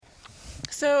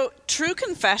So, true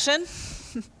confession.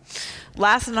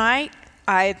 Last night,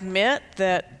 I admit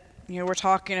that, we're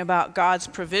talking about God's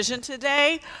provision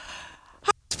today.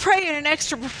 I was praying an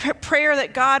extra prayer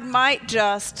that God might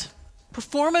just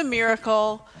perform a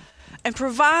miracle and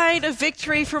provide a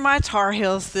victory for my Tar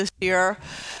Heels this year.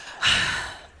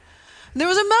 There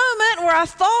was a moment where I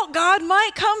thought God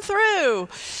might come through.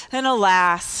 And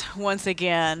alas, once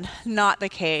again, not the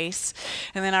case.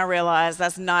 And then I realized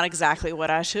that's not exactly what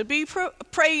I should be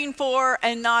praying for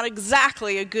and not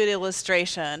exactly a good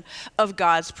illustration of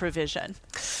God's provision.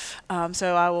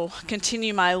 So I will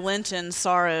continue my Lenten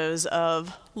sorrows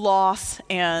of loss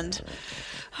and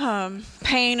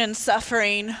pain and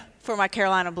suffering for my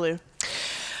Carolina Blue.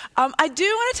 I do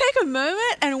want to take a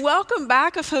moment and welcome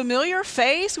back a familiar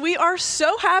face. We are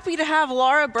so happy to have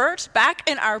Laura Birch back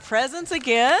in our presence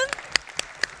again.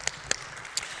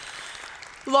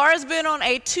 Laura's been on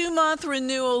a 2-month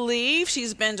renewal leave.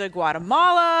 She's been to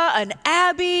Guatemala, an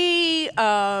abbey,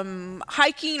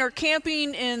 hiking or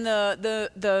camping in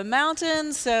the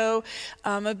mountains. So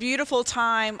a beautiful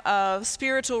time of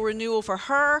spiritual renewal for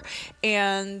her.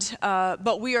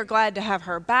 But we are glad to have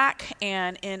her back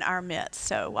and in our midst.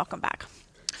 So welcome back.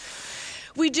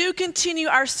 We do continue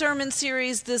our sermon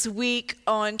series this week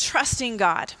on trusting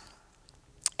God.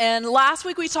 And last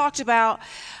week we talked about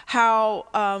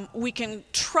how we can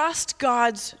trust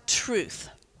God's truth.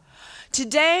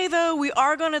 Today, though, we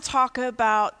are going to talk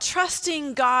about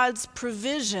trusting God's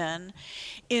provision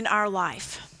in our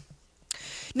life.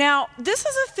 Now, this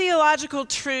is a theological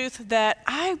truth that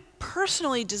I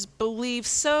personally just believe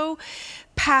so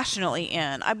passionately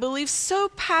in. I believe so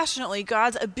passionately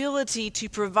God's ability to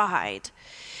provide.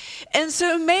 And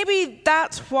so maybe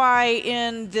that's why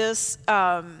in this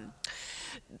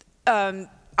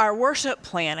our worship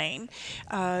planning,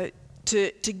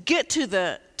 to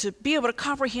be able to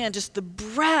comprehend just the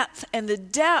breadth and the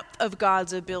depth of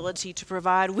God's ability to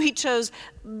provide, we chose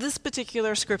this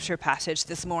particular scripture passage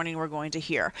this morning we're going to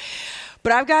hear.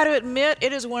 But I've got to admit,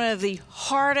 it is one of the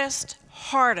hardest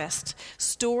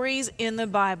stories in the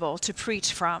Bible to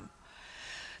preach from.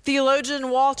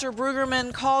 Theologian Walter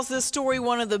Brueggemann calls this story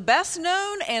one of the best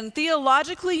known and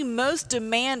theologically most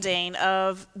demanding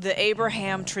of the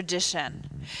Abraham tradition.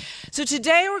 So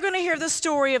today we're going to hear the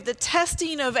story of the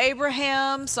testing of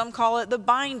Abraham. Some call it the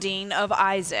binding of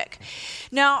Isaac.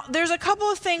 Now, there's a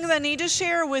couple of things I need to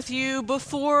share with you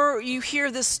before you hear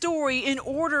this story in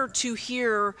order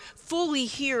to fully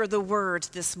hear the words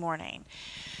this morning.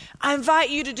 I invite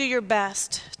you to do your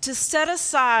best to set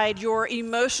aside your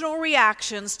emotional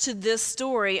reactions to this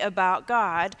story about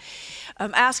God,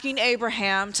 asking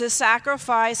Abraham to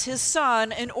sacrifice his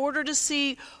son in order to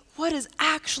see what is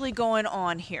actually going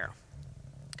on here.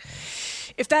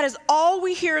 If that is all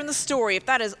we hear in the story, if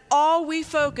that is all we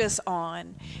focus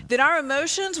on, then our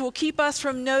emotions will keep us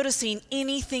from noticing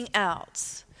anything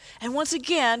else. And once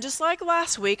again, just like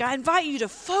last week, I invite you to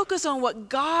focus on what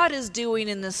God is doing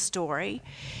in this story.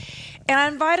 And I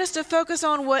invite us to focus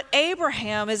on what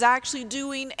Abraham is actually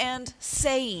doing and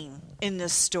saying in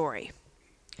this story.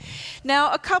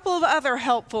 Now, a couple of other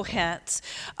helpful hints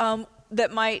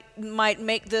that might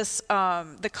make this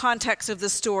the context of the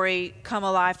story come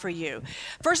alive for you.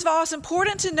 First of all, it's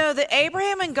important to know that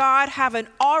Abraham and God have an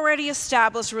already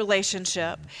established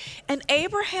relationship, and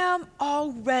Abraham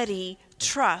already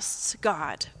trusts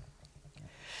God.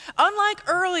 Unlike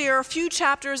a few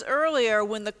chapters earlier,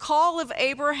 when the call of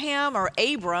Abraham, or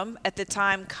Abram at the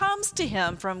time, comes to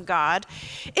him from God,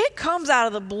 it comes out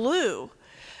of the blue.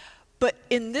 But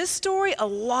in this story, a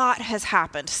lot has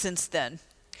happened since then.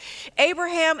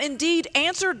 Abraham indeed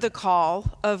answered the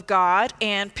call of God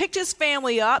and picked his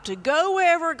family up to go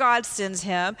wherever God sends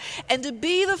him and to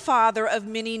be the father of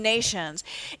many nations,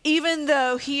 even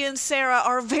though he and Sarah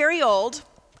are very old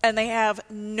and they have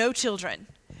no children.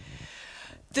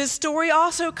 This story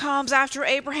also comes after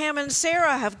Abraham and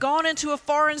Sarah have gone into a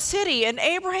foreign city, and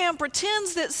Abraham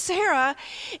pretends that Sarah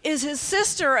is his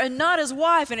sister and not his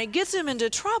wife, and it gets him into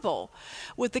trouble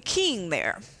with the king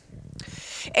there.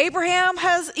 Abraham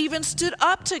has even stood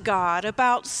up to God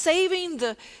about saving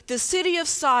the city of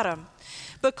Sodom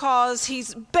because he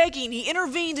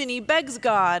intervenes and he begs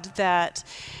God that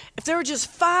if there were just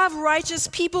 5 righteous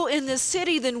people in this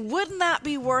city, then wouldn't that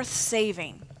be worth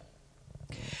saving?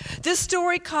 This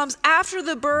story comes after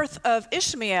the birth of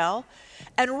Ishmael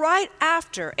and right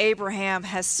after Abraham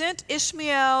has sent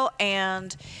Ishmael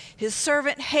and his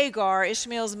servant Hagar,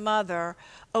 Ishmael's mother,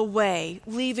 away,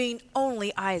 leaving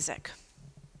only Isaac.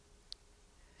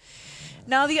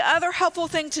 Now, the other helpful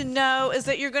thing to know is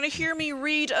that you're going to hear me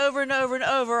read over and over and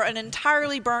over an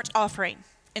entirely burnt offering.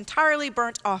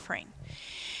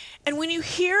 And when you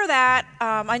hear that,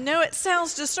 I know it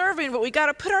sounds disturbing, but we got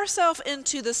to put ourselves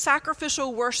into the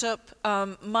sacrificial worship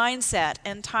mindset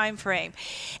and time frame.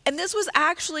 And this was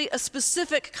actually a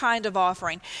specific kind of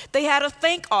offering. They had a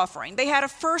thank offering. They had a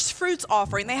first fruits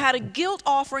offering. They had a guilt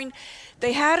offering.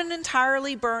 They had an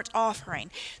entirely burnt offering.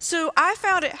 So I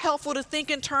found it helpful to think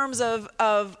in terms of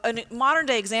a modern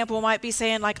day example might be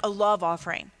saying like a love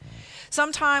offering.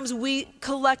 Sometimes we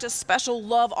collect a special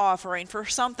love offering for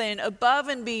something above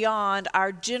and beyond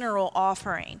our general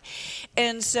offering.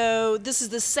 And so this is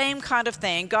the same kind of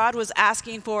thing. God was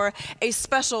asking for a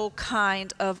special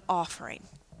kind of offering.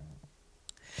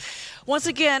 Once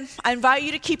again, I invite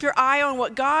you to keep your eye on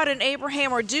what God and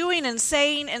Abraham are doing and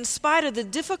saying in spite of the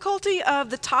difficulty of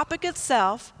the topic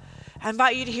itself. I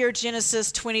invite you to hear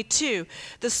Genesis 22,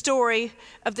 the story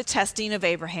of the testing of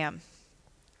Abraham.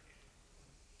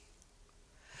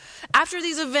 After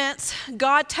these events,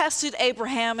 God tested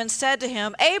Abraham and said to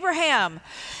him, "Abraham."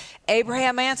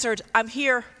 Abraham answered, "I'm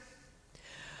here."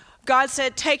 God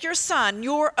said, "Take your son,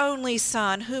 your only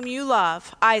son, whom you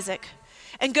love, Isaac,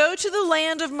 and go to the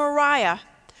land of Moriah.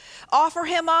 Offer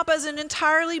him up as an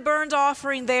entirely burnt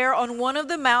offering there on one of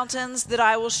the mountains that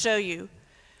I will show you."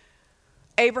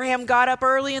 Abraham got up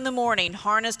early in the morning,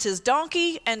 harnessed his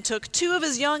donkey, and took 2 of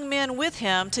his young men with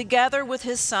him, together with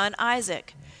his son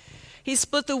Isaac. He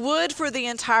split the wood for the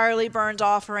entirely burned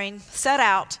offering, set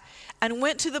out, and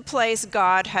went to the place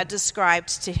God had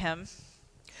described to him.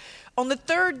 On the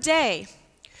 3rd day,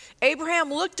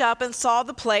 Abraham looked up and saw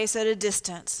the place at a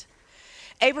distance.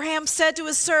 Abraham said to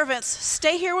his servants,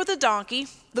 "Stay here with the donkey.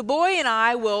 The boy and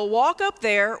I will walk up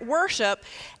there, worship,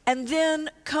 and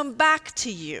then come back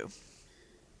to you."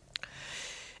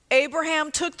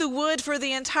 Abraham took the wood for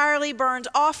the entirely burned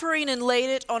offering and laid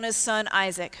it on his son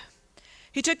Isaac.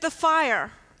 He took the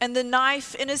fire and the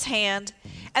knife in his hand,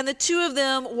 and the 2 of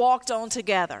them walked on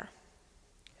together.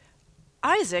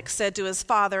 Isaac said to his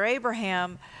father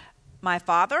Abraham, "My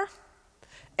father?"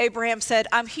 Abraham said,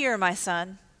 "I'm here, my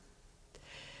son."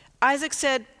 Isaac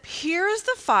said, "Here is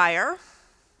the fire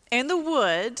and the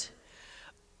wood,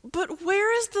 but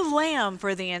where is the lamb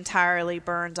for the entirely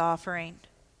burned offering?"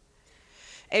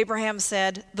 Abraham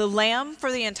said, "The lamb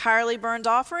for the entirely burned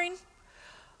offering?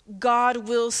 God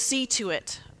will see to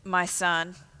it, my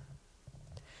son."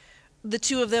 The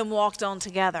 2 of them walked on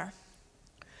together.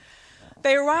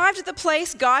 They arrived at the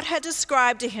place God had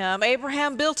described to him.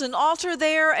 Abraham built an altar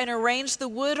there and arranged the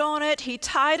wood on it. He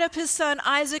tied up his son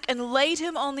Isaac and laid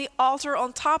him on the altar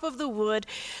on top of the wood.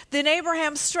 Then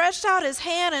Abraham stretched out his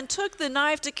hand and took the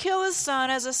knife to kill his son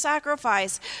as a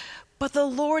sacrifice. But the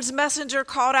Lord's messenger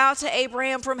called out to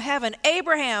Abraham from heaven,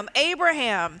 "Abraham,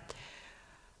 Abraham."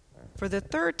 For the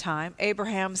 3rd time,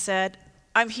 Abraham said,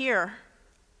 "I'm here."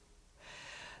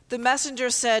 The messenger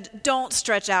said, "Don't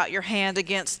stretch out your hand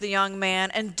against the young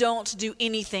man and don't do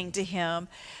anything to him.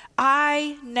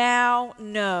 I now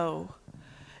know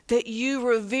that you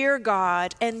revere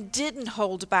God and didn't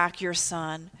hold back your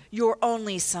son, your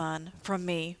only son, from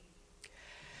me."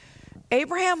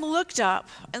 Abraham looked up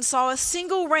and saw a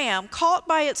single ram caught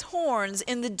by its horns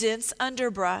in the dense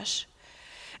underbrush.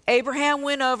 Abraham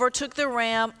went over, took the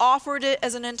ram, offered it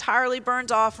as an entirely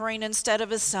burnt offering instead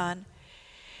of his son.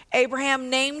 Abraham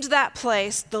named that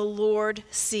place, "The Lord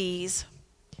Sees."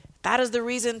 That is the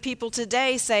reason people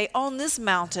today say, "On this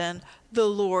mountain, the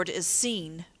Lord is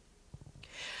seen."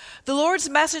 The Lord's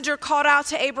messenger called out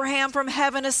to Abraham from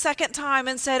heaven a 2nd time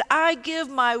and said, "I give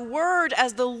my word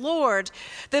as the Lord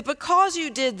that because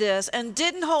you did this and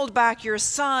didn't hold back your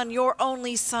son, your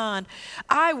only son,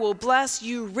 I will bless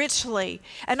you richly,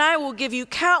 and I will give you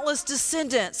countless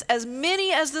descendants, as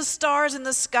many as the stars in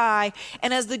the sky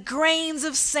and as the grains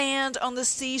of sand on the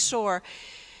seashore."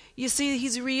 You see,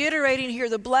 he's reiterating here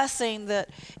the blessing that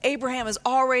Abraham has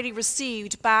already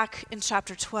received back in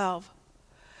chapter 12.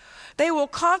 They will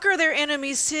conquer their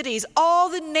enemies' cities. All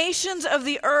the nations of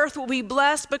the earth will be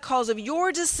blessed because of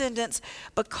your descendants,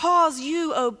 because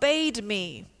you obeyed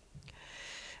me.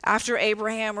 After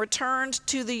Abraham returned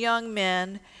to the young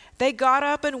men, they got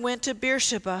up and went to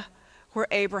Beersheba, where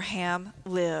Abraham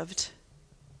lived.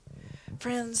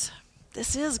 Friends,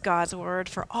 this is God's word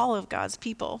for all of God's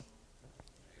people.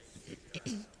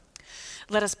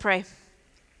 Let us pray.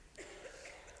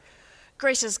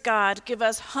 Gracious God, give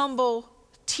us humble,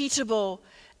 teachable,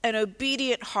 and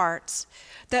obedient hearts,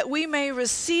 that we may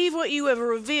receive what you have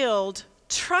revealed,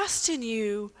 trust in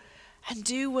you, and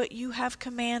do what you have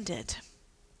commanded.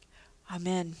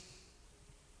 Amen.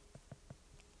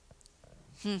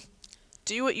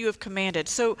 Do what you have commanded.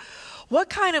 So, what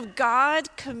kind of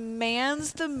God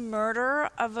commands the murder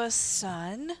of a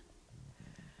son?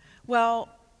 Well,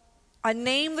 I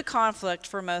name the conflict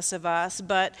for most of us,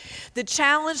 but the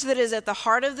challenge that is at the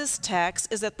heart of this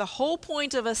text is that the whole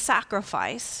point of a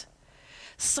sacrifice,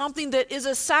 something that is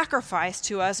a sacrifice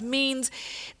to us, means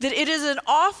that it is an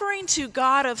offering to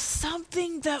God of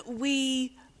something that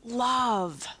we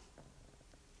love.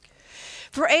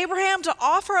 For Abraham to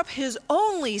offer up his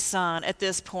only son at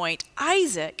this point,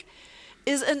 Isaac,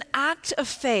 is an act of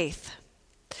faith.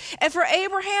 And for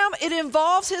Abraham, it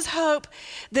involves his hope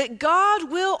that God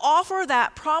will offer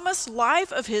that promised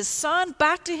life of his son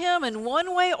back to him in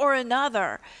one way or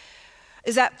another.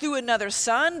 Is that through another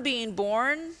son being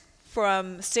born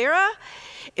from Sarah?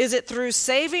 Is it through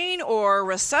saving or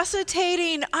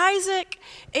resuscitating Isaac?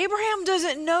 Abraham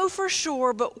doesn't know for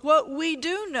sure, but what we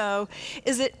do know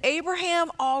is that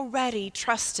Abraham already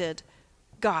trusted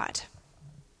God.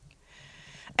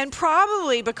 And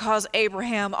probably because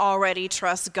Abraham already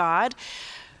trusts God,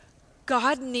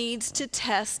 God needs to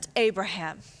test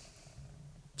Abraham.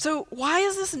 So why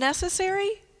is this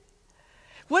necessary?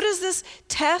 What does this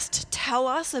test tell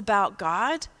us about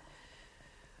God?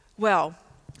 Well,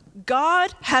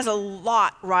 God has a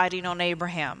lot riding on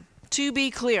Abraham. To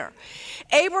be clear,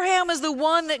 Abraham is the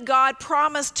one that God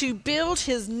promised to build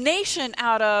his nation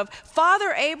out of.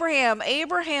 Father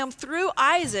Abraham through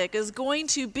Isaac is going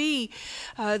to be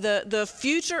the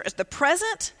future, the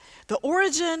present, the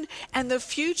origin, and the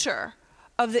future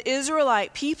of the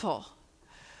Israelite people.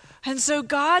 And so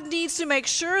God needs to make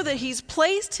sure that he's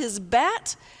placed his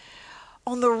bet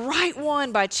on the right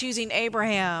one by choosing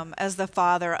Abraham as the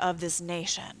father of this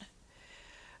nation.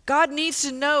 God needs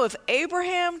to know if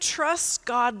Abraham trusts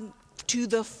God to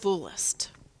the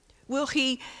fullest. Will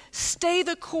he stay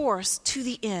the course to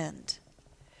the end?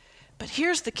 But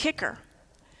here's the kicker.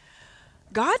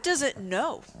 God doesn't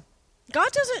know.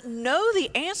 God doesn't know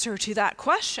the answer to that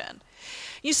question.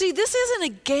 You see, this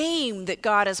isn't a game that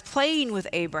God is playing with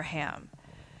Abraham.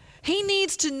 He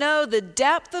needs to know the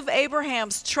depth of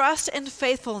Abraham's trust and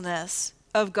faithfulness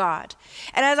of God.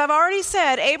 And as I've already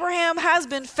said, Abraham has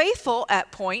been faithful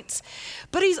at points,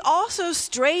 but he's also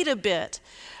strayed a bit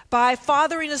by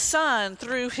fathering a son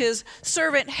through his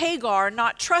servant Hagar,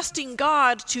 not trusting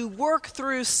God to work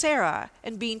through Sarah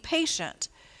and being patient.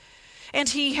 And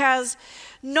he has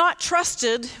not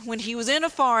trusted when he was in a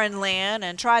foreign land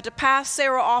and tried to pass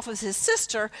Sarah off as his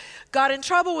sister, got in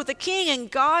trouble with the king,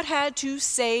 and God had to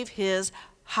save his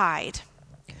hide.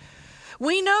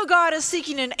 We know God is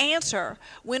seeking an answer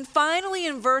when finally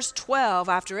in verse 12,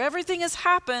 after everything has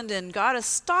happened and God has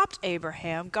stopped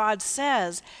Abraham, God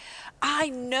says, I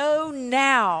know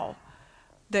now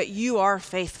that you are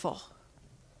faithful.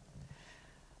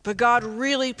 But God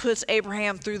really puts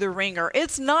Abraham through the ringer.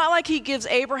 It's not like he gives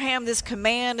Abraham this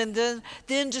command and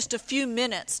then just a few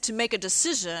minutes to make a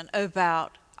decision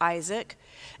about Isaac.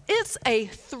 It's a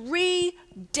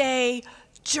 3-day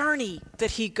journey that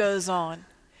he goes on.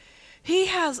 He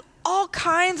has all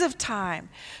kinds of time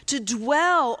to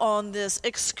dwell on this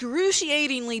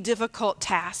excruciatingly difficult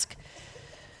task.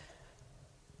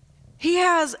 He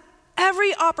has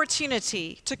every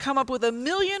opportunity to come up with a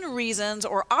million reasons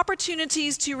or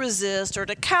opportunities to resist or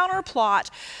to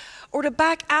counterplot or to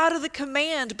back out of the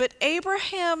command, but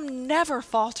Abraham never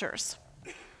falters,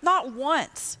 not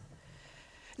once.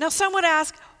 Now, some would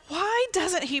ask, why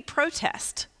doesn't he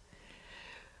protest?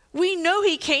 We know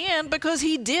he can because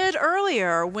he did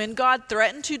earlier when God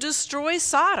threatened to destroy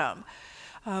Sodom.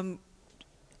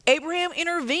 Abraham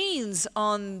intervenes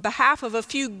on behalf of a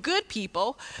few good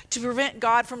people to prevent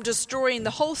God from destroying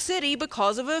the whole city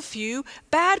because of a few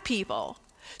bad people.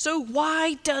 So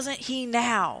why doesn't he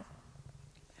now?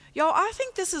 Y'all, I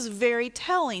think this is very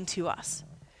telling to us.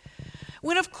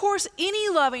 When, of course, any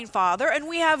loving father, and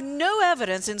we have no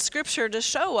evidence in Scripture to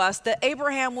show us that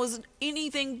Abraham was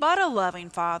anything but a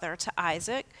loving father to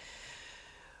Isaac,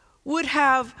 would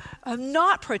have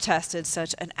not protested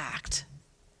such an act.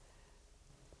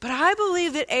 But I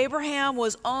believe that Abraham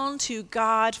was on to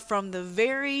God from the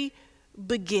very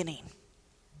beginning.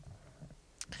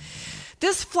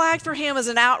 This flagged for him as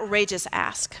an outrageous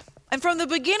ask. And from the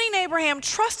beginning, Abraham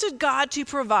trusted God to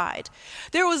provide.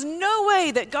 There was no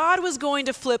way that God was going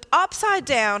to flip upside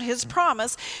down his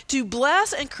promise to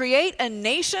bless and create a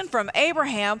nation from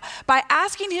Abraham by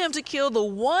asking him to kill the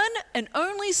one and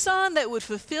only son that would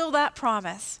fulfill that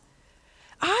promise.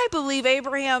 I believe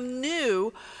Abraham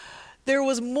knew there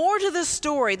was more to the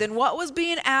story than what was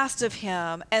being asked of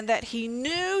him, and that he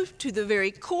knew to the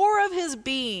very core of his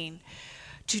being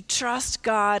to trust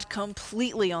God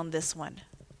completely on this one.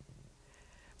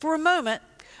 For a moment,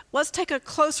 let's take a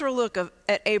closer look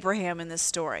at Abraham in this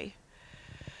story.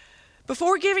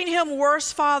 Before giving him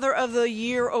Worst Father of the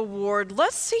Year award,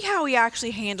 let's see how he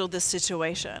actually handled this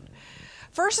situation.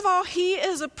 First of all, he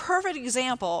is a perfect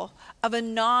example of a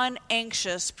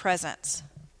non-anxious presence.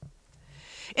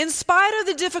 In spite of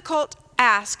the difficult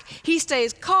ask, he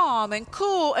stays calm and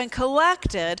cool and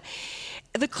collected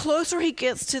the closer he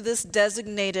gets to this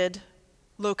designated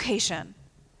location.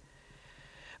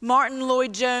 Martin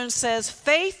Lloyd-Jones says,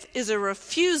 faith is a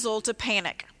refusal to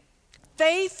panic.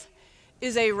 Faith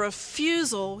is a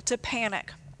refusal to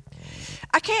panic.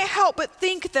 I can't help but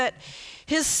think that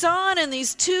his son and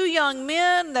these two young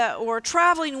men that were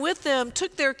traveling with them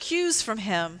took their cues from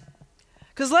him.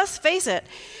 Because let's face it,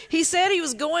 he said he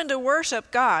was going to worship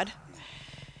God.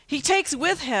 He takes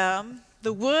with him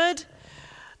the wood,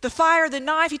 the fire, the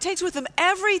knife. He takes with him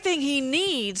everything he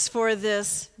needs for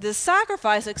this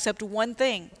sacrifice except one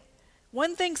thing.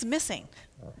 One thing's missing.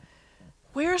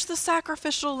 Where's the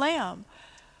sacrificial lamb?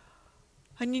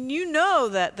 And you know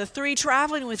that the three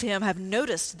traveling with him have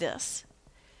noticed this.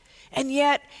 And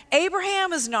yet,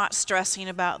 Abraham is not stressing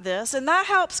about this, and that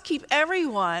helps keep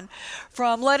everyone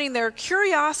from letting their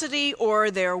curiosity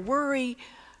or their worry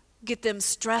get them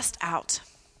stressed out.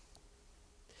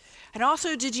 And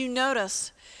also, did you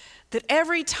notice that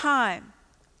every time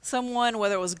someone,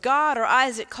 whether it was God or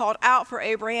Isaac, called out for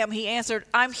Abraham, he answered,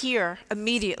 "I'm here,"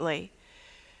 immediately.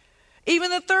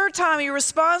 Even the third time he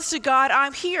responds to God,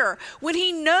 "I'm here," when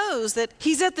he knows that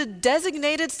he's at the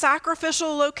designated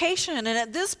sacrificial location. And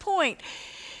at this point,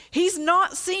 he's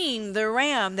not seen the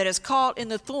ram that is caught in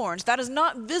the thorns. That is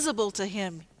not visible to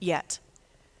him yet.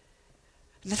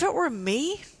 And if it were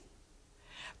me,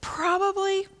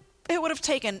 probably it would have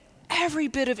taken every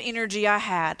bit of energy I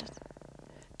had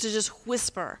to just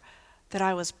whisper that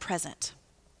I was present.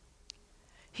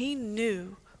 He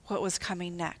knew what was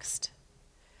coming next.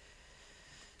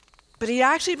 But he'd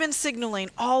actually been signaling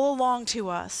all along to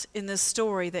us in this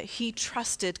story that he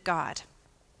trusted God.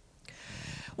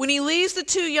 When he leaves the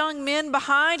two young men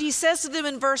behind, he says to them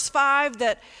in verse 5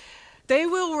 that they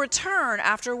will return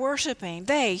after worshiping.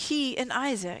 They, he, and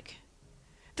Isaac.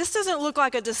 This doesn't look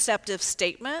like a deceptive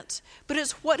statement, but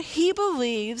it's what he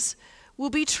believes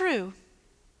will be true.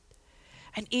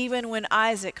 And even when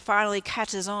Isaac finally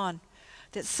catches on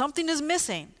that something is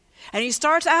missing, and he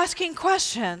starts asking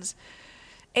questions,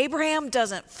 Abraham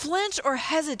doesn't flinch or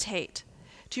hesitate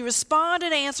to respond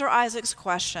and answer Isaac's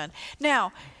question.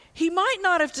 Now, he might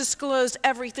not have disclosed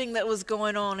everything that was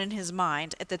going on in his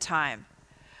mind at the time,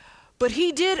 but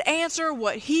he did answer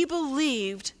what he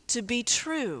believed to be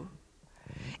true.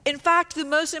 In fact, the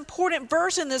most important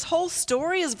verse in this whole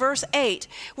story is verse 8,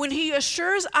 when he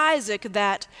assures Isaac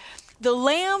that the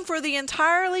lamb for the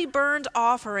entirely burned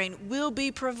offering will be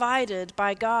provided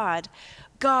by God.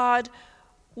 God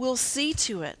will see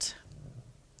to it.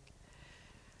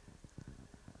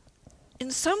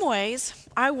 In some ways,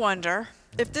 I wonder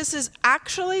if this is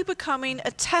actually becoming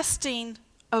a testing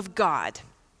of God.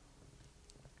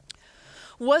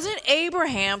 Wasn't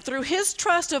Abraham, through his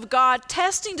trust of God,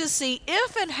 testing to see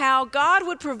if and how God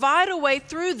would provide a way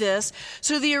through this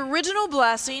so the original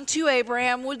blessing to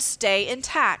Abraham would stay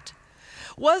intact?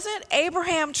 Wasn't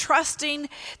Abraham trusting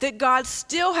that God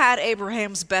still had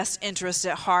Abraham's best interest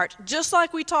at heart? Just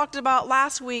like we talked about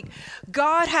last week,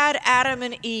 God had Adam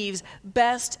and Eve's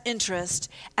best interest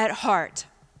at heart.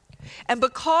 And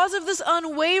because of this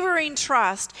unwavering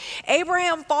trust,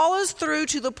 Abraham follows through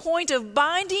to the point of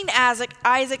binding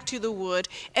Isaac to the wood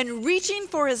and reaching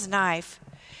for his knife.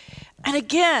 And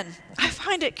again, I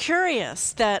find it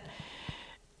curious that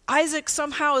Isaac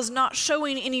somehow is not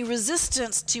showing any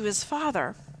resistance to his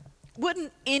father.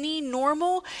 Wouldn't any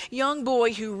normal young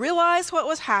boy who realized what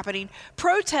was happening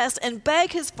protest and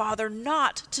beg his father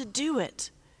not to do it?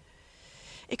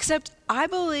 Except I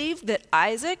believe that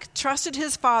Isaac trusted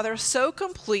his father so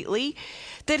completely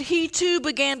that he too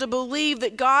began to believe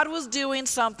that God was doing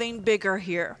something bigger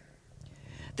here.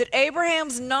 That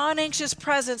Abraham's non-anxious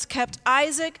presence kept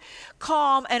Isaac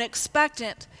calm and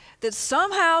expectant that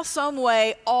somehow, some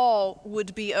way, all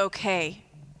would be okay.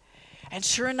 And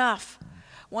sure enough,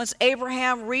 once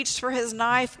Abraham reached for his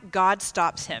knife, God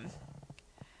stops him.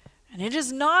 And it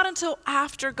is not until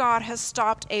after God has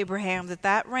stopped Abraham that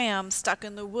that ram stuck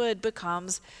in the wood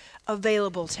becomes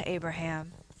available to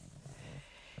Abraham.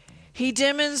 He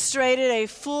demonstrated a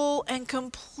full and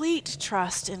complete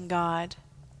trust in God.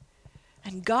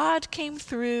 And God came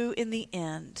through in the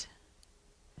end.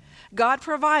 God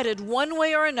provided one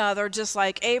way or another, just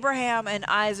like Abraham and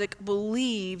Isaac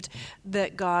believed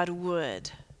that God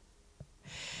would.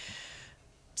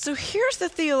 So here's the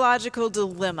theological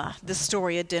dilemma this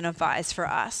story identifies for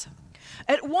us.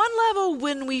 At one level,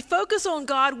 when we focus on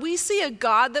God, we see a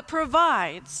God that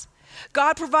provides.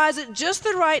 God provides at just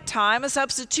the right time a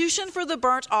substitution for the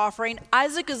burnt offering.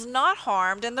 Isaac is not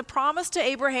harmed, and the promise to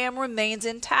Abraham remains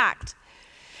intact.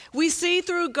 We see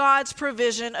through God's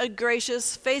provision a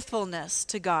gracious faithfulness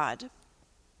to God.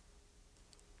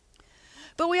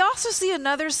 But we also see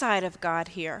another side of God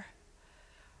here.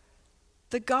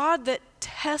 The God that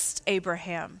tests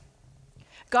Abraham.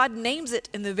 God names it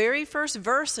in the very first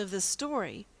verse of this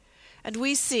story. And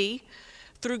we see,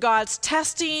 through God's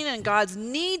testing and God's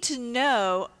need to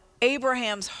know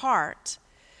Abraham's heart,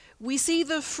 we see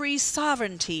the free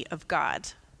sovereignty of God.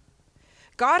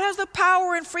 God has the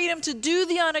power and freedom to do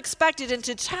the unexpected and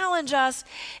to challenge us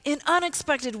in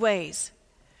unexpected ways.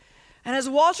 And as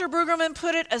Walter Brueggemann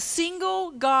put it, a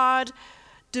single God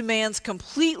demands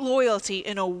complete loyalty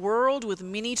in a world with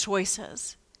many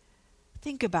choices.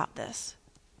 Think about this.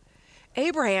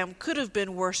 Abraham could have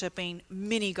been worshiping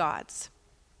many gods.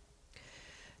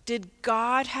 Did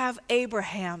God have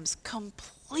Abraham's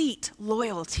complete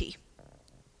loyalty?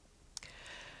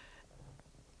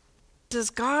 Does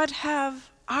God have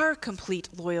our complete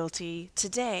loyalty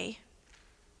today?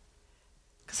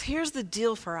 Because here's the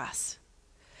deal for us.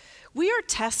 We are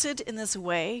tested in this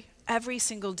way every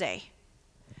single day.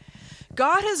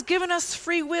 God has given us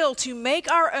free will to make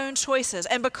our own choices,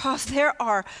 and because there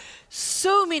are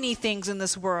so many things in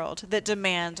this world that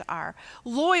demand our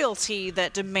loyalty,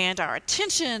 that demand our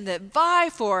attention, that vie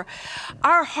for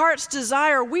our heart's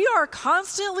desire, we are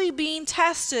constantly being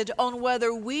tested on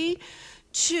whether we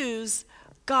choose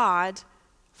God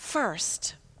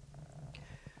first.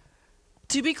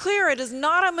 To be clear, it is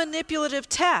not a manipulative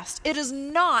test. It is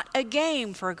not a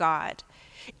game for God.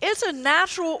 It's a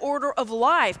natural order of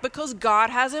life because God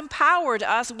has empowered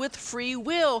us with free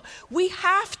will. We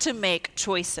have to make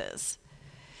choices.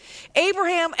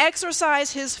 Abraham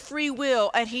exercised his free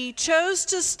will and he chose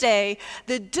to stay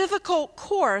the difficult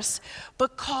course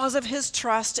because of his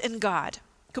trust in God,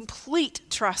 complete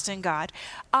trust in God.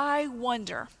 I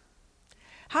wonder,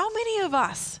 how many of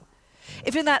us,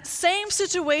 if in that same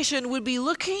situation, would be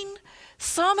looking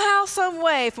somehow, some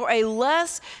way for a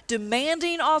less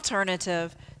demanding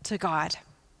alternative to God?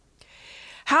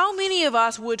 How many of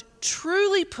us would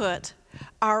truly put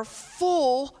our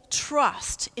full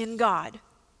trust in God?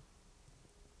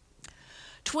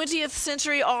 20th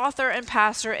century author and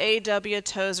pastor A.W.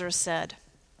 Tozer said,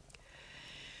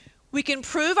 "We can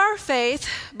prove our faith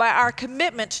by our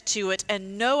commitment to it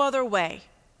and no other way.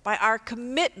 By our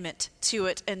commitment to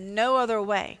it and no other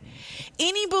way.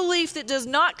 Any belief that does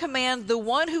not command the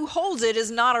one who holds it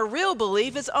is not a real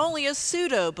belief, it's only a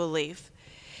pseudo-belief.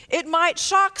 It might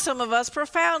shock some of us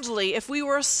profoundly if we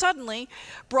were suddenly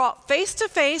brought face to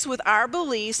face with our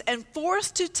beliefs and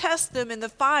forced to test them in the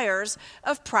fires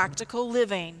of practical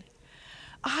living.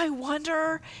 I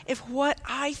wonder if what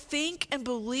I think and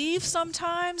believe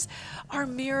sometimes are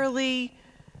merely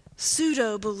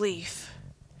pseudo-belief.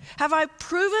 Have I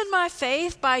proven my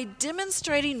faith by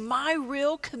demonstrating my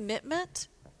real commitment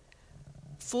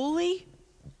fully?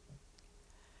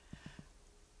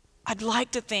 I'd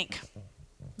like to think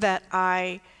that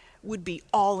I would be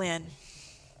all in.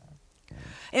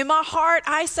 In my heart,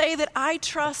 I say that I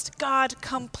trust God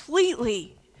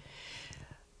completely.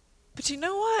 But you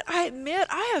know what? I admit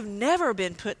I have never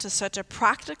been put to such a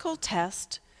practical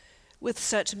test with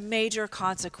such major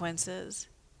consequences.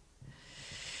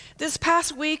 This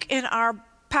past week in our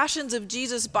Passions of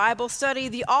Jesus Bible study,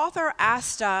 the author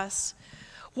asked us,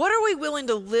 what are we willing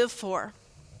to live for?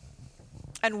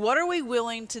 And what are we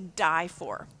willing to die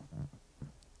for?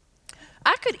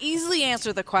 I could easily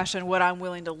answer the question, what I'm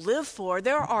willing to live for.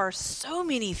 There are so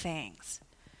many things.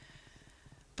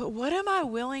 But what am I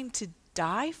willing to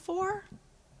die for?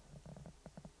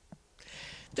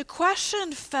 The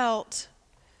question felt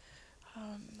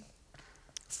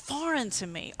foreign to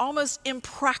me, almost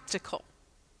impractical.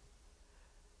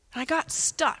 And I got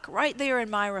stuck right there in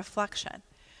my reflection.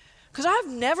 Because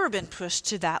I've never been pushed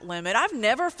to that limit. I've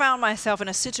never found myself in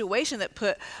a situation that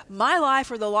put my life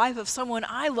or the life of someone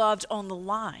I loved on the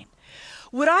line.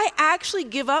 Would I actually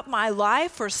give up my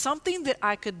life for something that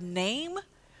I could name?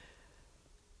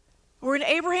 Or in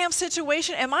Abraham's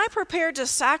situation, am I prepared to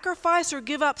sacrifice or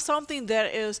give up something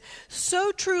that is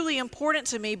so truly important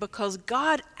to me because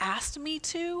God asked me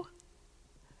to?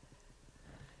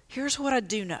 Here's what I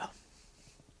do know.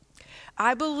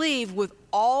 I believe with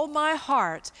all my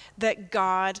heart that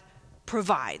God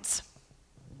provides.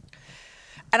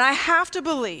 And I have to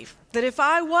believe that if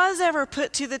I was ever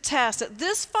put to the test, that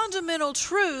this fundamental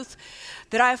truth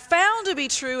that I've found to be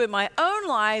true in my own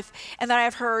life and that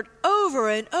I've heard over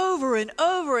and over and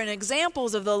over in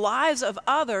examples of the lives of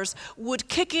others would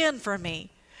kick in for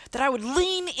me, that I would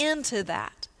lean into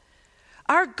that.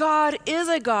 Our God is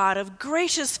a God of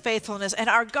gracious faithfulness, and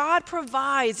our God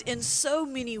provides in so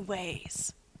many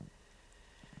ways.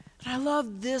 And I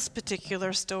love this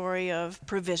particular story of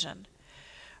provision.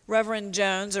 Reverend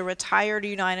Jones, a retired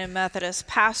United Methodist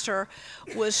pastor,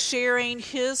 was sharing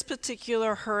his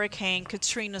particular Hurricane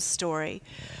Katrina story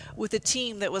with a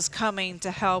team that was coming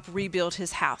to help rebuild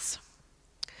his house.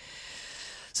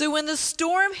 So when the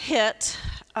storm hit,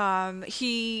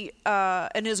 he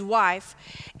and his wife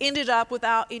ended up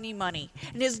without any money.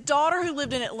 And his daughter, who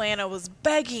lived in Atlanta, was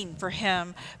begging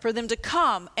for them to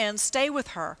come and stay with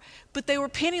her. But they were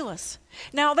penniless.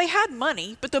 Now, they had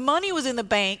money, but the money was in the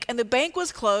bank, and the bank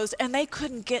was closed, and they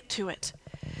couldn't get to it.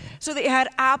 So they had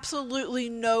absolutely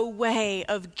no way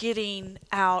of getting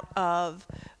out of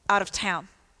town.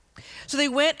 So they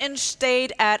went and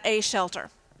stayed at a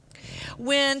shelter.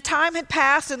 When time had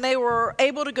passed and they were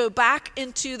able to go back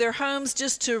into their homes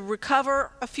just to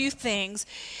recover a few things,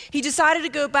 he decided to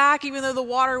go back even though the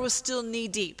water was still knee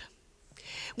deep.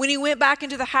 When he went back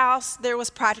into the house, there was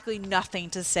practically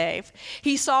nothing to save.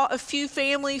 He saw a few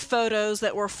family photos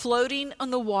that were floating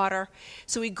on the water,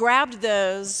 so he grabbed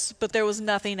those, but there was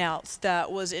nothing else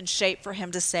that was in shape for him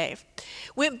to save.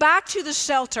 Went back to the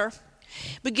shelter,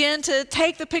 began to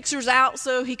take the pictures out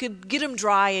so he could get them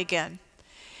dry again.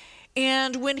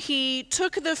 And when he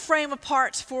took the frame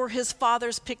apart for his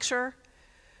father's picture,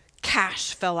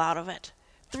 cash fell out of it.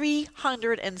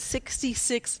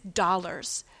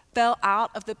 $366 fell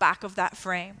out of the back of that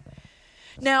frame.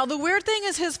 Now, the weird thing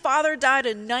is his father died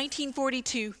in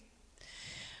 1942.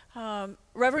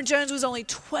 Reverend Jones was only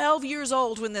 12 years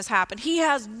old when this happened. He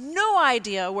has no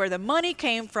idea where the money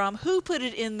came from, who put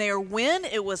it in there, when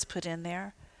it was put in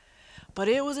there. But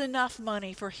it was enough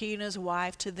money for he and his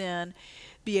wife to then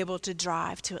be able to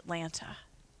drive to Atlanta.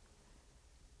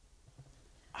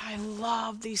 I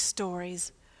love these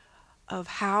stories of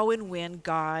how and when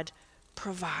God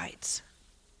provides.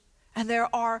 And there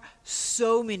are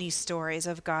so many stories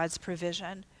of God's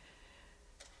provision.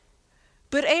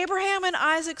 But Abraham and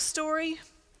Isaac's story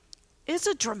is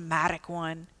a dramatic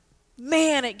one.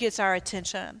 Man, it gets our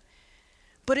attention.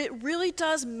 But it really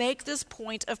does make this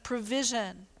point of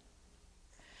provision.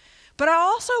 But I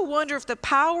also wonder if the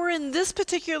power in this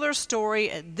particular story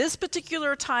at this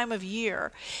particular time of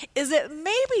year is that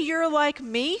maybe you're like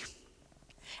me,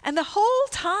 and the whole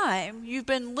time you've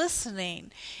been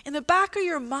listening, in the back of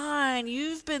your mind,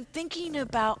 you've been thinking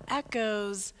about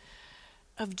echoes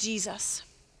of Jesus.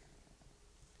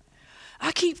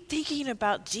 I keep thinking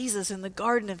about Jesus in the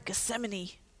Garden of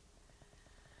Gethsemane,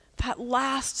 that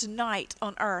last night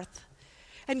on earth.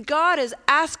 And God is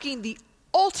asking the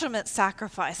ultimate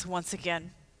sacrifice once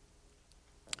again.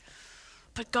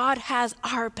 But God has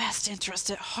our best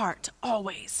interest at heart,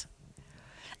 always.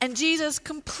 And Jesus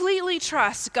completely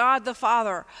trusts God the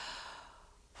Father,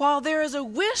 while there is a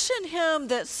wish in him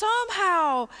that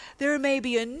somehow there may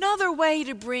be another way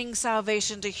to bring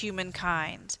salvation to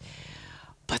humankind.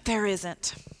 But there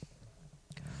isn't.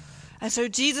 And so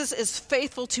Jesus is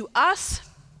faithful to us,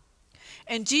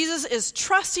 and Jesus is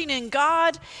trusting in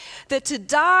God that to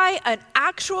die an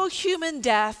actual human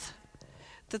death,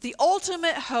 that the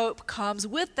ultimate hope comes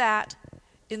with that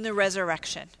in the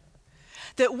resurrection.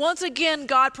 That once again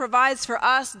God provides for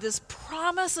us this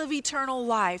promise of eternal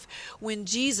life when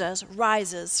Jesus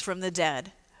rises from the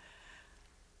dead.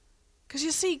 Because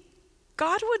you see,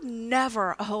 God would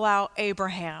never allow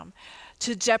Abraham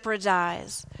to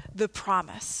jeopardize the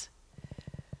promise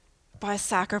by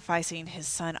sacrificing his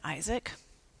son Isaac.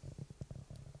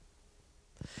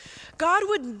 God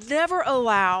would never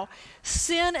allow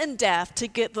sin and death to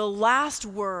get the last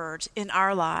word in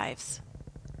our lives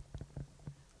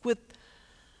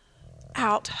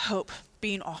without hope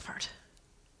being offered.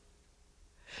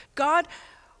 God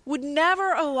would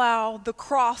never allow the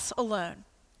cross alone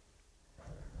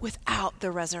without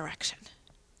the resurrection.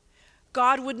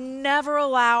 God would never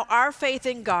allow our faith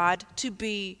in God to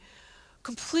be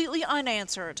completely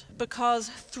unanswered, because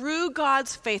through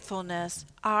God's faithfulness,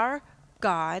 our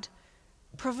God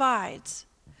provides.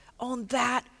 On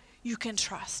that you can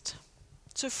trust.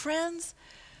 So friends,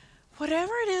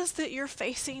 whatever it is that you're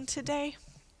facing today,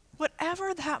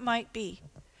 whatever that might be,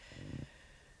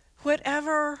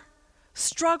 whatever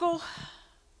struggle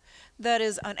that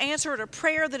is unanswered, a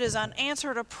prayer that is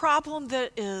unanswered, a problem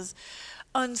that is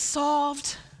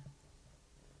unsolved,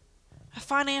 a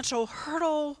financial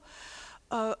hurdle,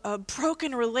 a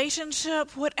broken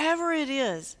relationship, whatever it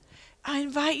is, I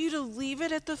invite you to leave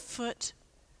it at the foot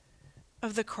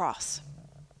of the cross.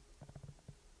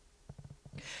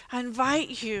 I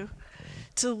invite you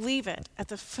to leave it at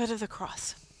the foot of the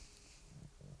cross.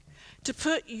 To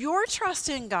put your trust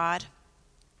in God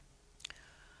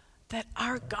that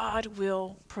our God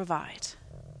will provide.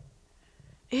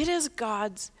 It is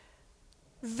God's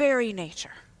very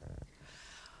nature.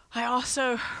 I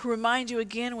also remind you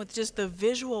again with just the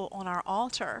visual on our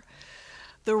altar,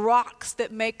 the rocks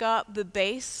that make up the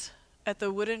base at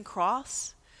the wooden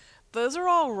cross, those are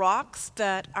all rocks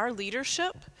that our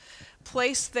leadership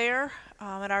placed there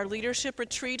at our leadership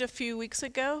retreat a few weeks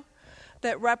ago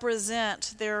that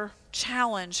represent their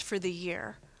challenge for the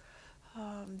year,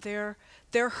 their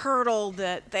hurdle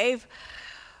that they've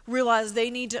realized they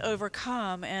need to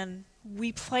overcome. And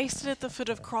we placed it at the foot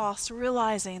of the cross,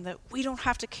 realizing that we don't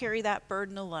have to carry that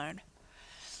burden alone.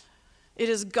 It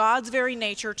is God's very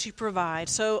nature to provide.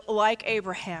 So like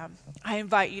Abraham, I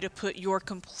invite you to put your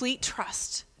complete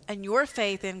trust and your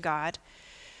faith in God,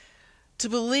 to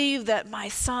believe that my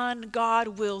son,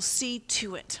 God, will see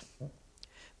to it.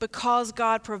 Because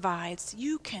God provides,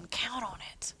 you can count on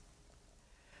it.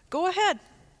 Go ahead.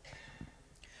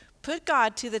 Put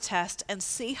God to the test and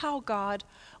see how God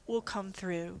will come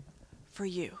through for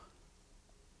you.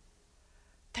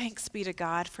 Thanks be to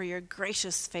God for your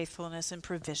gracious faithfulness and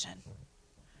provision.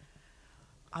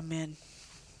 Amen.